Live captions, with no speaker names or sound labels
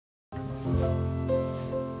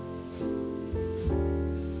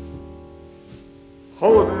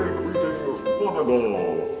Holiday greetings, one and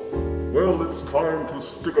all. Well, it's time to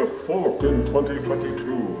stick a fork in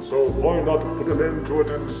 2022, so why not put an end to it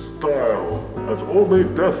in style, as only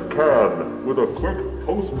death can, with a quick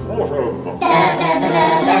post-mortem.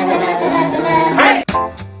 Hey!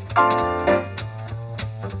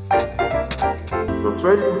 The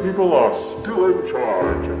same people are still in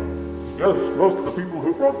charge. Yes, most of the people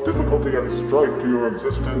who brought difficulty and strife to your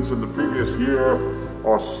existence in the previous year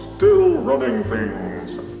are still running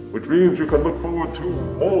things, which means you can look forward to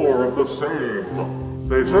more of the same.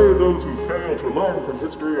 They say those who fail to learn from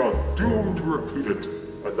history are doomed to repeat it,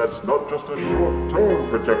 and that's not just a short-term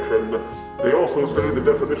projection. They also say the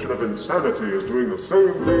definition of insanity is doing the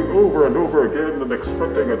same thing over and over again and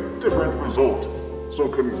expecting a different result. So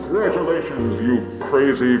congratulations, you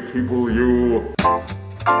crazy people, you.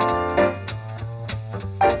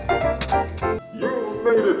 You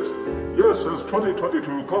made it! Yes, as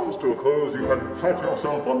 2022 comes to a close, you can pat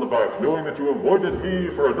yourself on the back, knowing that you avoided me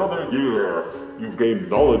for another year. You've gained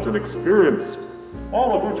knowledge and experience,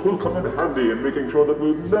 all of which will come in handy in making sure that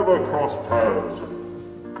we never cross paths.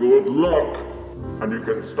 Good luck! And you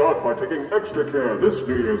can start by taking extra care this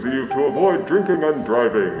New Year's Eve to avoid drinking and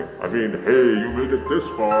driving. I mean, hey, you made it this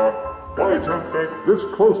far. Why tempt fate this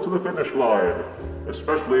close to the finish line?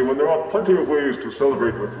 Especially when there are plenty of ways to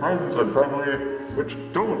celebrate with friends and family which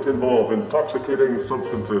don't involve intoxicating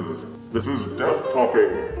substances. This is death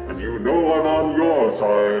talking, and you know I'm on your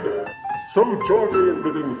side. So join me in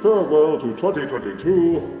bidding farewell to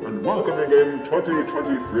 2022 and welcoming in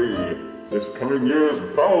 2023. This coming year's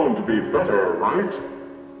bound to be better, right?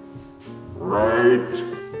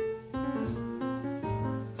 Right.